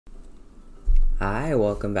Hi,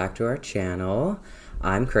 welcome back to our channel.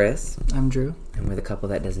 I'm Chris. I'm Drew. And we're the couple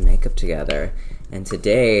that does makeup together. And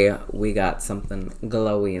today we got something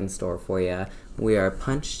glowy in store for you. We are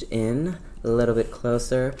punched in a little bit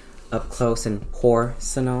closer, up close and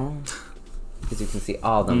personal, because you can see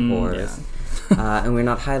all them pores. Yeah. And we're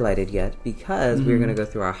not highlighted yet because we're going to go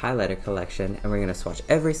through our highlighter collection and we're going to swatch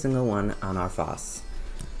every single one on our Foss.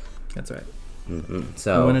 That's right.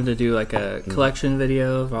 So we wanted to do like a collection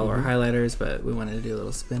video of all our highlighters, but we wanted to do a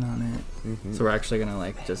little spin on it. So we're actually gonna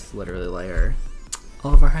like just literally layer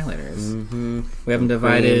all of our highlighters. We have them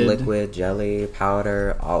divided: cream, liquid, jelly,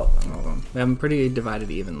 powder, all of them. We have them pretty divided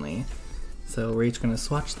evenly. So we're each gonna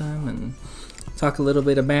swatch them and talk a little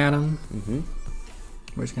bit about them.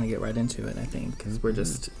 We're just gonna get right into it, I think, because we're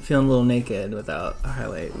just feeling a little naked without a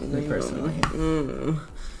highlight, me personally.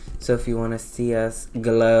 So if you want to see us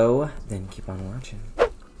glow, then keep on watching.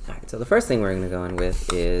 Alright, so the first thing we're going to go in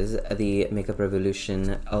with is the Makeup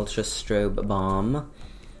Revolution Ultra Strobe Balm.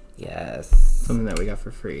 Yes. Something that we got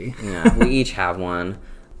for free. Yeah, we each have one.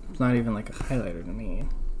 It's not even like a highlighter to me.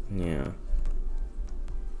 Yeah.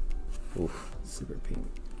 Oof. Super pink.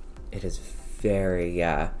 It is very,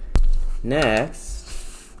 yeah.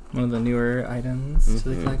 Next. One of the newer items to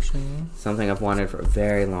the collection. Something I've wanted for a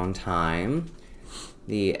very long time.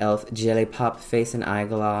 The E.L.F. Jelly Pop Face and Eye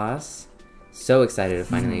Gloss. So excited to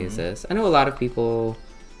finally use this. I know a lot of people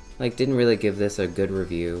like didn't really give this a good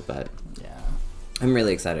review, but yeah, I'm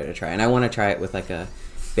really excited to try. And I want to try it with like a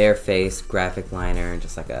bare face graphic liner and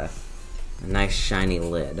just like a nice shiny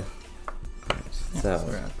lid. Right, yeah, so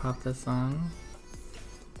we're gonna pop this on.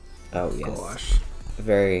 Oh yes. Gosh.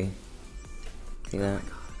 Very. See that? Oh my God.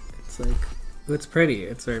 It's like, it's pretty.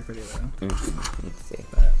 It's very pretty though. Let's see.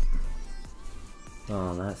 But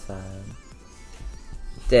on that side.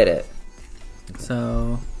 Did it. Okay.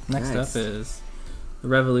 So next up is the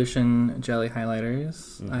Revolution Jelly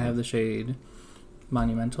Highlighters. I have the shade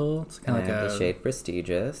Monumental. It's kind of like the shade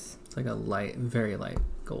Prestigious. It's like a light, very light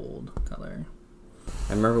gold color.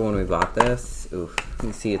 I remember when we bought this. Oof. You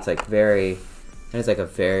can see it's like very. It's like a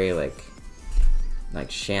very like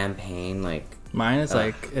champagne like. Mine is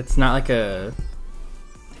like it's not like a.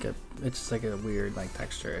 It's just like a weird like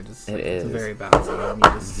texture. It's a very bouncy one.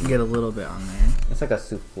 You just get a little bit on there. It's like a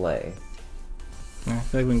souffle. Yeah, I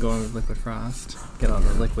feel like we can go in with Liquid Frost. Get all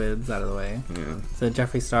the liquids out of the way. Yeah. So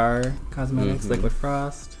Jeffree Star Cosmetics Liquid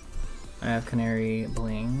Frost. I have Canary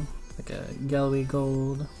Bling, like a yellowy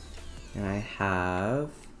gold. And I have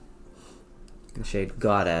the shade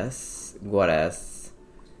Goddess. Gorgeous.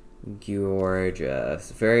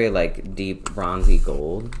 Very like deep bronzy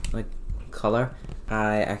gold like color.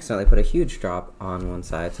 I accidentally put a huge drop on one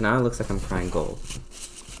side, so now it looks like I'm crying gold.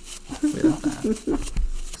 We love that.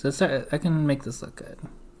 So I can make this look good.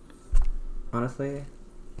 Honestly,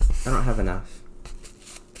 I don't have enough.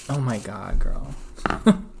 Oh my God, girl.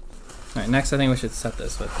 Alright, next I think we should set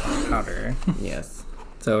this with powder. Yes.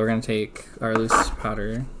 So we're going to take our loose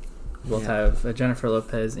powder. We'll have a Jennifer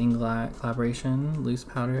Lopez Inglot collaboration, loose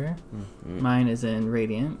powder. Mine is in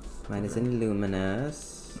Radiant. Mine is in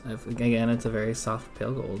Luminous. Again, it's a very soft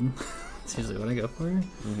pale gold. It's usually what I go for.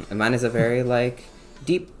 And mine is a very like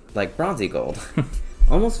deep, like bronzy gold.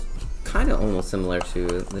 almost similar to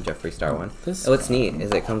the Jeffree Star one. What's neat is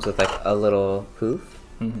it comes with like a little poof.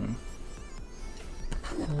 Whole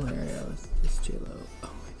area with this J.Lo. Oh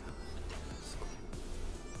my God. So cool.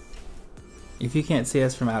 If you can't see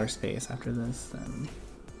us from outer space after this, then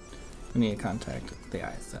we need to contact the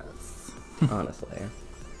ISS. Honestly.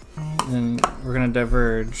 And we're gonna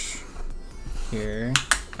diverge here.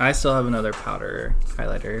 I still have another powder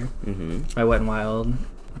highlighter. My Wet n Wild.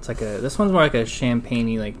 It's like this one's more like a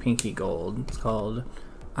champagne-y, like pinky gold. It's called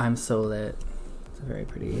I'm So Lit. It's a very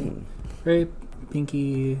pretty, very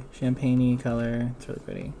pinky, champagne-y color. It's really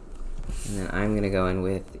pretty. And then I'm gonna go in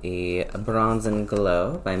with a Bronze and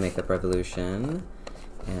Glow by Makeup Revolution,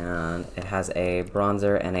 and it has a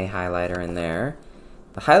bronzer and a highlighter in there.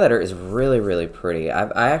 The highlighter is really, really pretty.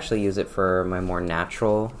 I actually use it for my more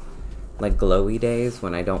natural, like glowy days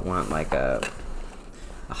when I don't want like a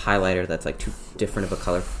highlighter that's like too different of a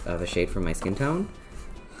color of a shade from my skin tone.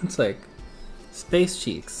 It's like space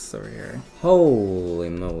cheeks over here. Holy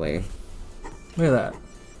moly! Look at that.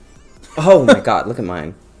 Oh my God! Look at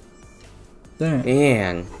mine. There.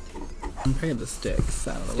 Man. I'm putting the Stix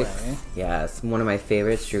out of the way. Yes, one of my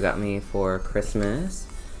favorites. Drew got me for Christmas.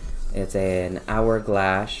 It's an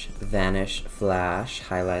Hourglass Vanish Flash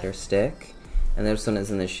highlighter stick. And this one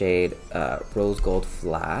is in the shade Rose Gold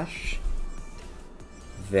Flash.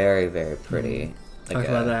 Very, very pretty. Talk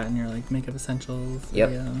about that in your like makeup essentials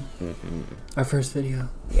video. Yep. Our first video.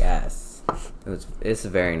 Yes. It's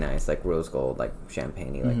very nice, like rose gold, like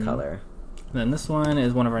champagne-y like color. And then this one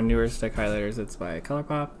is one of our newer stick highlighters. It's by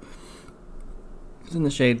Colourpop. It's in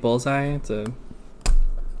the shade Bullseye. It's a,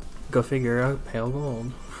 go figure, a pale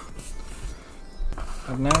gold.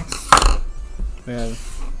 Up next, we have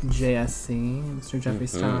JSC, Mr. Jeffree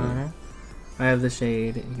Star. I have the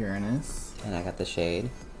shade Uranus. And I got the shade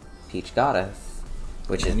Peach Goddess,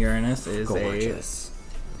 which and is Uranus is gorgeous.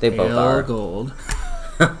 They both are gold.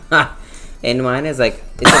 And mine is like,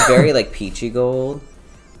 it's a very like peachy gold.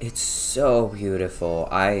 It's so beautiful.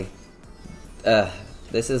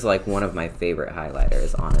 This is like one of my favorite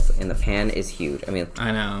highlighters, honestly. And the pan is huge. I mean,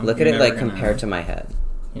 I know. Look at it like compared to my head.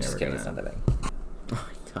 Just kidding, it's not gonna... that big. Oh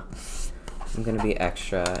my god. I'm gonna be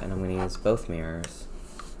extra, and I'm gonna use both mirrors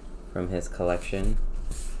from his collection.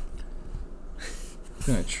 I'm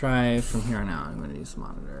gonna try from here on out. I'm gonna use the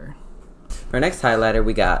monitor. For our next highlighter,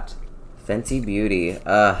 we got Fenty Beauty.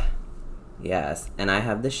 Yes. And I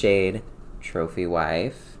have the shade Trophy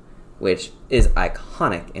Wife, which is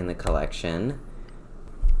iconic in the collection.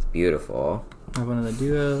 It's beautiful. I have one of the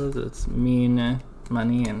duos. It's Mean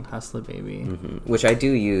Money and Hustler Baby. Which I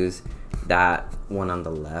do use that one on the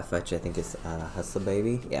left, which I think is Hustler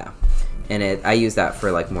Baby. Yeah. And I use that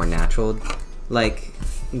for like more natural, like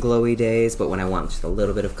glowy days, but when I want just a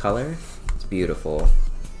little bit of color, it's beautiful.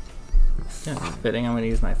 Yeah, fitting. I'm going to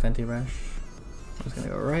use my Fenty brush. I'm just going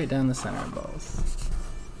to go right down the center of both.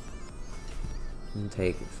 And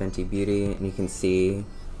take Fenty Beauty, and you can see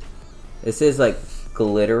this is like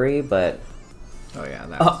glittery, but oh yeah,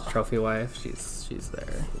 that's Trophy Wife. She's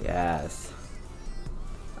there. Yes,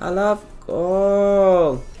 I love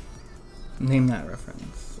gold. Name that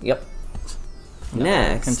reference. Yep. No,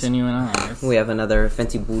 Next, continuing on, we have another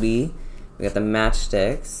Fenty Beauty. We got the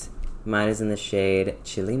Matchsticks. Mine is in the shade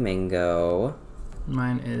Chili Mango.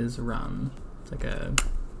 Mine is Rum. It's like a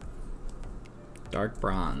dark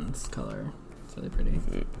bronze color. It's really pretty.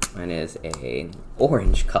 Mine is a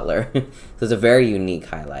orange color. So it's a very unique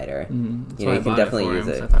highlighter. You know, you can definitely use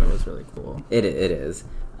it. I thought it was really cool. It is.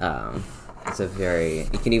 It's a very.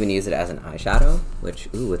 You can even use it as an eyeshadow. Which,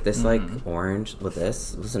 ooh, with this like orange, with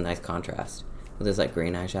this is a nice contrast. With this like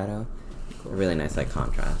green eyeshadow, cool. A really nice like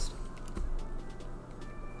contrast.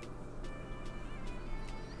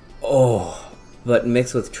 Oh, but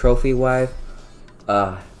mixed with Trophy Wife,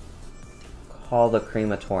 call the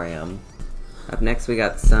crematorium. Up next, we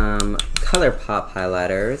got some Colourpop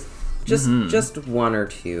highlighters. Just one or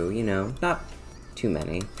two, you know, not too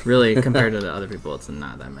many. Really, compared to the other people, it's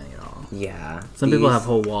not that many at all. Yeah. Some people have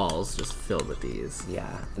whole walls just filled with these.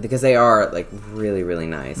 Yeah, because they are like really, really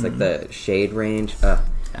nice. Like the shade range. Yeah.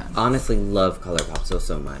 Honestly, love Colourpop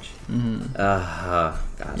so much. God,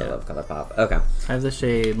 I love Colourpop. Okay. I have the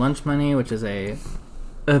shade Lunch Money, which is a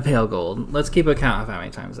pale gold. Let's keep a count of how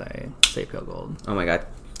many times I say pale gold. Oh my god.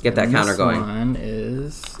 Get that counter going.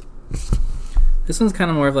 This one's kind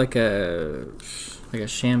of more of like a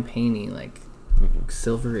champagne-y, like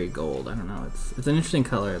silvery gold. I don't know. It's an interesting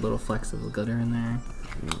color. A little flecks of glitter in there.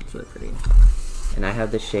 It's really pretty. And I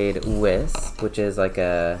have the shade Wisp, which is like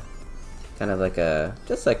a kind of like a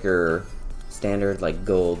just like your standard like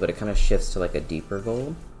gold, but it kind of shifts to like a deeper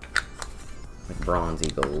gold, like bronzy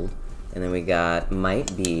gold. And then we got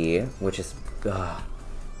Might Be, which is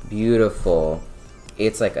beautiful.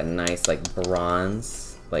 It's like a nice like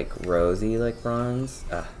bronze, like rosy like bronze.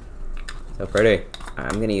 So pretty.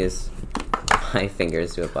 I'm gonna use my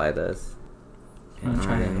fingers to apply this. I'm gonna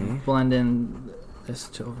try to blend in this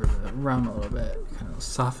over the rum a little bit, kind of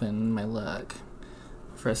soften my look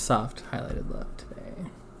for a soft highlighted look today.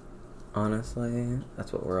 Honestly,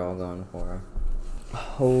 that's what we're all going for.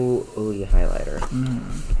 Holy highlighter.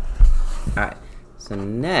 Alright, so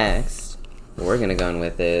next what we're gonna go in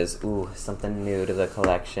with is something new to the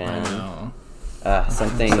collection. I know.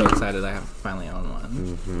 Something. I'm so excited I have finally own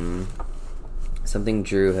one. Something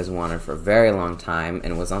Drew has wanted for a very long time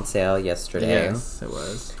and was on sale yesterday. Yes, it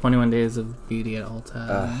was. 21 Days of Beauty at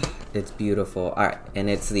Ulta. It's beautiful. Alright, and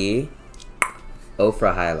it's the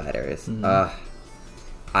Ofra Highlighters.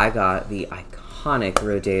 I got the iconic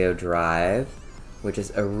Rodeo Drive, which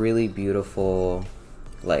is a really beautiful,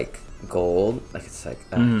 like, gold. Like, it's like,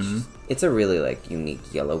 it's a really, like,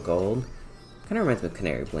 unique yellow gold. Kind of reminds me of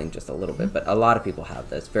Canary Bling just a little bit, but a lot of people have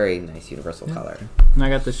this. Very nice universal color. And I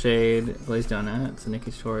got the shade Glazed Donut. It's a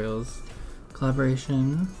Nikki Tutorials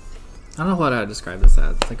collaboration. I don't know what I would describe this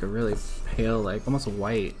as. It's like a really pale, like, almost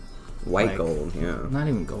white. White gold, yeah. Not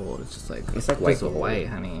even gold. It's just like white gold. White,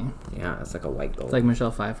 honey. Yeah, it's like a white gold. It's like Michelle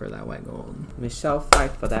Pfeiffer, that white gold. Michelle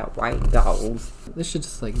Pfeiffer, that white gold. This should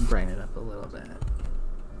just like brighten it up a little bit.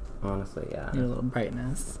 Honestly, yeah. Need a little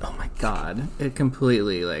brightness. Oh my god. It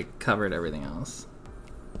completely, like, covered everything else.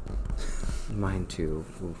 Mine too.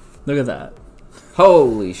 Oof. Look at that.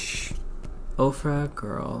 Holy sh... Ofra,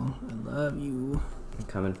 girl, I love you. I'm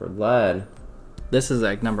coming for blood. This is,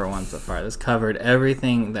 like, #1 so far. This covered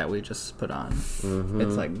everything that we just put on. Mm-hmm.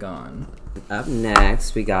 It's, like, gone. Up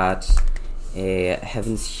next, we got a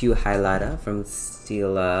Heaven's Hue highlighter from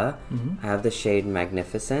Stila. I have the shade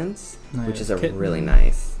Magnificence, which is a really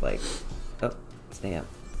nice, like, oh, stay up.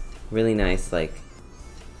 Really nice, like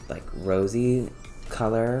rosy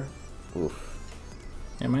color. Oof.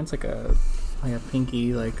 Yeah, mine's like a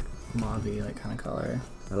pinky, like mauve-y, like kind of color.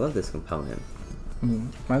 I love this component.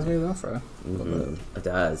 Reminds me of Ofra. It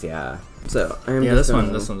does, yeah. So this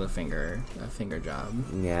one's a finger job.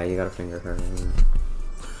 Yeah, you gotta finger her.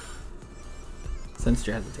 Sensed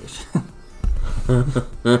your hesitation.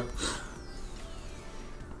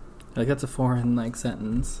 Like that's a foreign like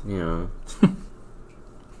sentence. Yeah.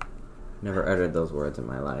 Never uttered those words in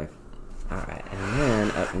my life. Alright, and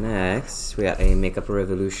then up next we got a Makeup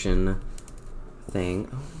Revolution thing.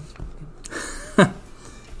 Oh,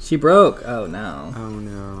 she broke. Oh no. oh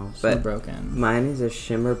no. She's But broken. mine is a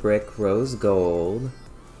Shimmer Brick Rose Gold.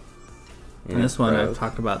 And this one I've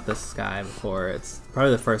talked about this guy before. It's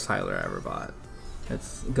probably the first highlighter I ever bought.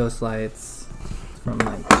 It's Ghost Lights from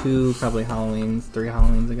like 3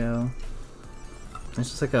 Halloweens ago. It's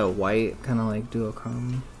just like a white kind of like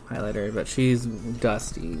duochrome highlighter, but she's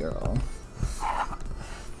dusty, girl.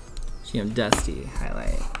 She a dusty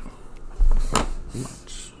highlight.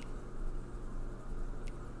 Much.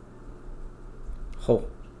 Oh.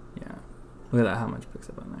 Yeah. Look at that, how much picks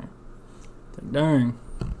up on there. It's like, darn.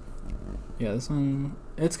 Yeah, this one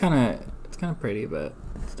it's kinda pretty, but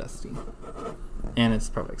it's dusty. And it's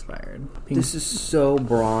probably expired. Pink. This is so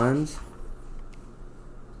bronze.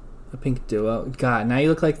 A pink duo. God, now you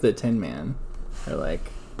look like the Tin Man. Or like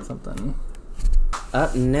something.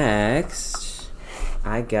 Up next,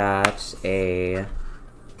 I got a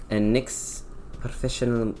NYX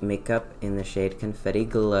Professional Makeup in the shade Confetti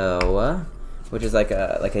Glow, which is like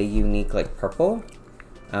a unique like purple.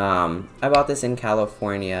 I bought this in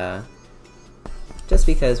California just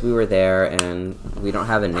because we were there and we don't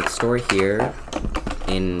have a NYX store here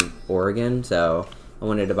in Oregon, so I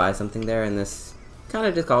wanted to buy something there, and this kind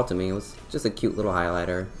of just called to me. It was just a cute little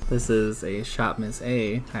highlighter. This is a Shop Miss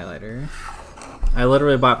A highlighter. I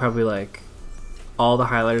literally bought probably like all the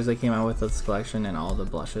highlighters they came out with this collection and all the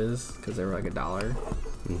blushes because they were like $1.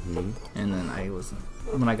 And then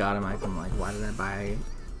when I got them, I'm like, why did I buy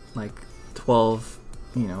like 12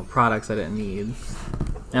 products I didn't need?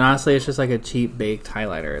 And honestly, it's just like a cheap baked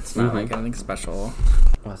highlighter. It's not like anything special.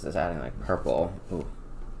 What's this adding? Like purple. Ooh.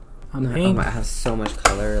 Pink. I have so much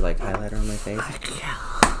color, like highlighter on my face.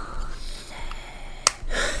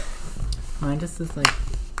 Mine just is like,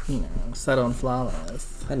 subtle and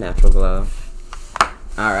flawless. A natural glow.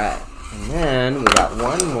 Alright. And then we got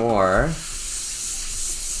one more.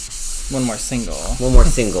 One more single. One more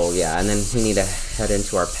single, yeah. And then we need to head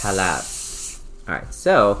into our palette. Alright,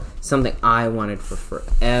 so something I wanted for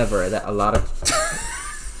forever that a lot of...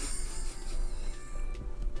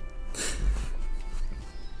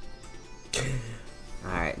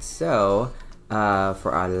 Alright, so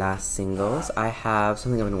for our last singles, I have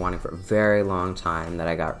something I've been wanting for a very long time that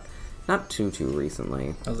I got not too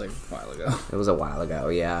recently. That was like a while ago. It was a while ago,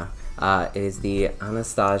 yeah. It is the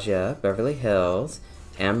Anastasia Beverly Hills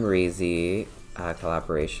Amrezy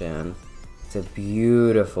collaboration. It's a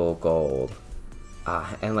beautiful gold.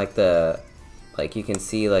 And you can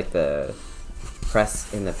see like the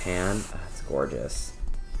press in the pan. It's gorgeous.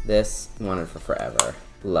 This wanted for forever.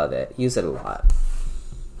 Love it. Use it a lot.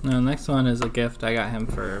 No, the next one is a gift I got him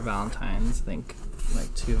for Valentine's, I think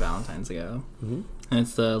like 2 Valentines ago. And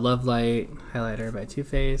it's the Love Light highlighter by Too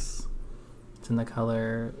Faced. It's in the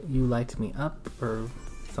color You Light Me Up or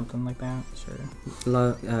something like that. Sure.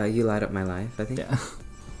 You Light Up My Life, I think. Yeah.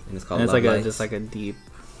 And it's called and it's Love like Lights. just like a deep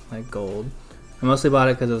like gold. I mostly bought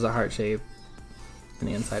it because it was a heart shape. And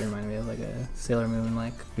the inside reminded me of like a Sailor Moon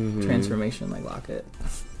like transformation like locket.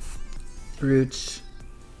 Brooch.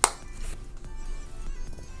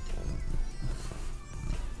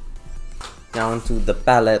 Down to the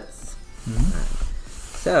palettes.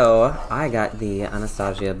 So I got the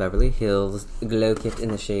Anastasia Beverly Hills Glow Kit in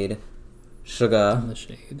the shade Sugar.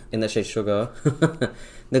 In the shade Sugar.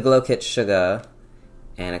 The Glow Kit Sugar.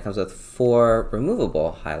 And it comes with 4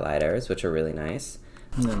 removable highlighters, which are really nice.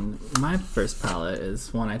 And then my first palette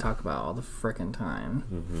is one I talk about all the frickin' time.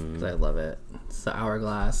 Because I love it. It's the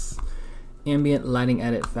Hourglass Ambient Lighting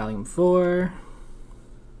Edit Volume 4.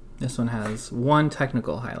 This one has 1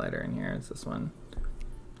 technical highlighter in here. It's this one.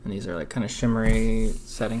 And these are like kind of shimmery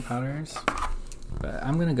setting powders. But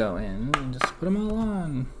I'm gonna go in and just put them all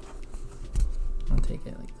on. I'll take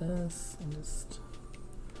it like this and just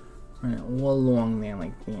run it all along there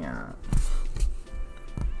like that.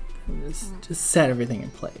 And just set everything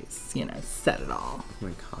in place. You know, set it all. Oh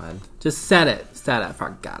my god. Just set it. Set it.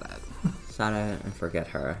 Forgot it. Set it and forget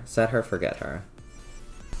her. Set her, forget her.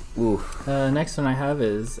 Ooh. Next one I have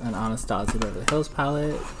is an Anastasia Beverly Hills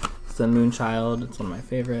palette. It's the Moonchild. It's one of my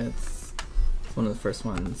favorites. It's one of the first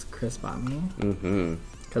ones Chris bought me. Mm-hmm.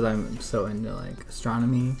 Because I'm so into like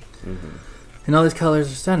astronomy. Mm-hmm. And all these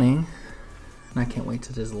colors are stunning. And I can't wait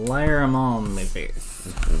to just layer them all on my face.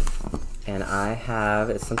 Mm-hmm. And I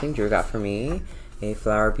have, it's something Drew got for me, a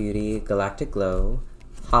Flower Beauty Galactic Glow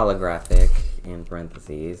holographic, in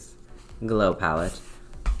parentheses, glow palette.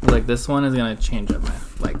 Like this one is gonna change up my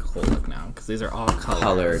like whole look now because these are all colors.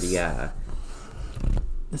 Colored, yeah.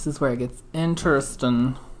 This is where it gets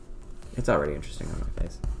interesting. It's already interesting on my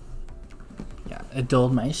face. Yeah, it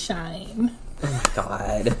dulled my shine. Oh my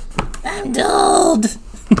god. I'm dulled.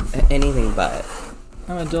 Anything but.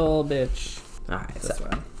 I'm a dull bitch. Alright, This so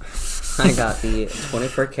one. I got the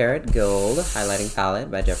 24 Karat Gold highlighting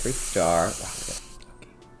palette by Jeffree Star.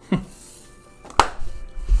 Wow.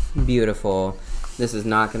 Beautiful. This is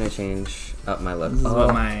not going to change up my look. This is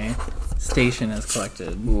what my station has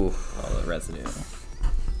collected. Oof. All the residue.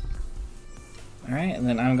 Alright, and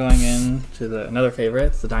then I'm going in to another favorite.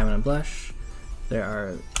 It's the Diamond and Blush. There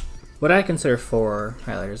are what I consider 4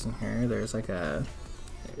 highlighters in here. There's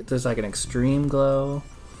like an extreme glow.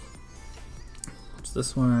 It's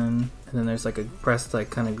this one. And then there's like a pressed like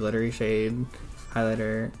kind of glittery shade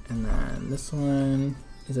highlighter. And then this one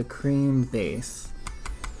is a cream base.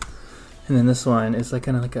 And then this one is like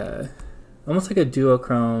kind of like almost like a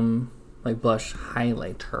duochrome like blush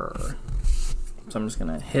highlighter. So I'm just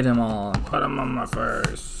gonna hit them all and put them on my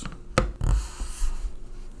face.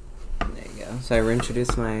 There you go. So I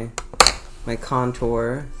reintroduced my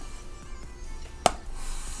contour.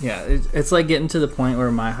 Yeah, it's like getting to the point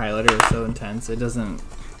where my highlighter is so intense it doesn't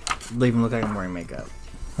even look like I'm wearing makeup.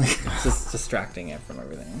 It's just distracting it from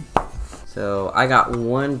everything. So I got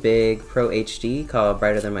one big Pro HD called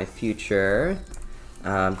Brighter Than My Future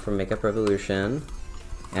from Makeup Revolution.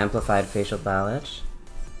 Amplified facial palette.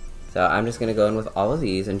 So I'm just going to go in with all of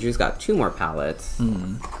these. And Drew's got 2 more palettes. They're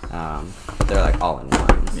like all in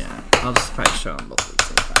one. Yeah, I'll just probably show them both at the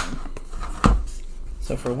same time.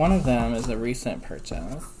 So for one of them is a recent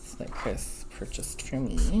purchase that Chris purchased for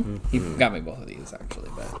me. Mm-hmm. He got me both of these actually,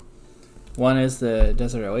 but one is the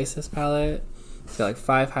Desert Oasis palette. It's got like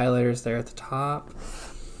 5 highlighters there at the top.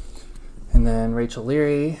 And then Rachel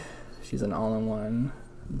Leary, she's an all-in-one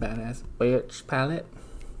badass bitch palette.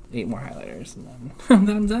 8 more highlighters and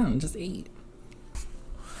then I'm done. Just 8.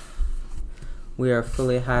 We are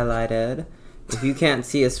fully highlighted. If you can't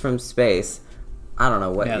see us from space, I don't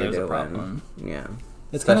know what you're doing. A problem. Yeah.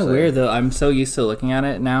 It's kind of weird though. I'm so used to looking at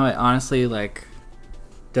it now. It honestly like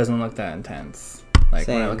doesn't look that intense. Like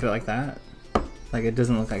when I look at it like that, like it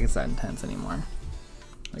doesn't look like it's that intense anymore.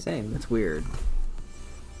 Like, Same. It's weird.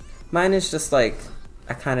 Mine is just like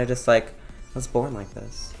I kind of just like I was born like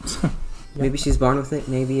this. Yeah. Maybe she's born with it.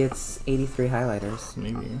 Maybe it's 83 highlighters.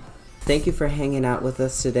 Maybe. Thank you for hanging out with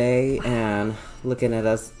us today and looking at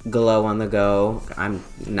us glow on the go. I'm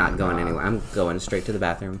not going anywhere. I'm going straight to the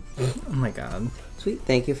bathroom. Oh my god. Sweet.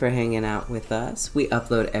 Thank you for hanging out with us. We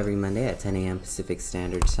upload every Monday at 10 a.m. Pacific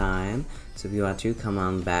Standard Time. So if you want to, come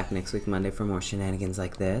on back next week Monday for more shenanigans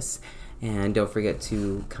like this. And don't forget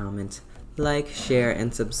to comment, like, share,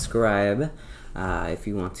 and subscribe. If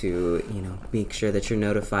you want to, make sure that you're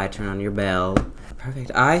notified, turn on your bell.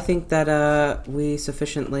 Perfect. I think that we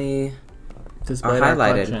sufficiently are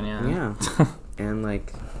highlighted. Yeah.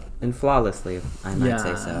 And flawlessly, if I might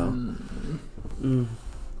say so.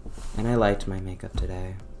 And I liked my makeup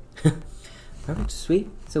today. Perfect. Sweet.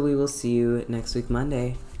 So we will see you next week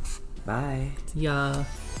Monday. Bye. Yeah.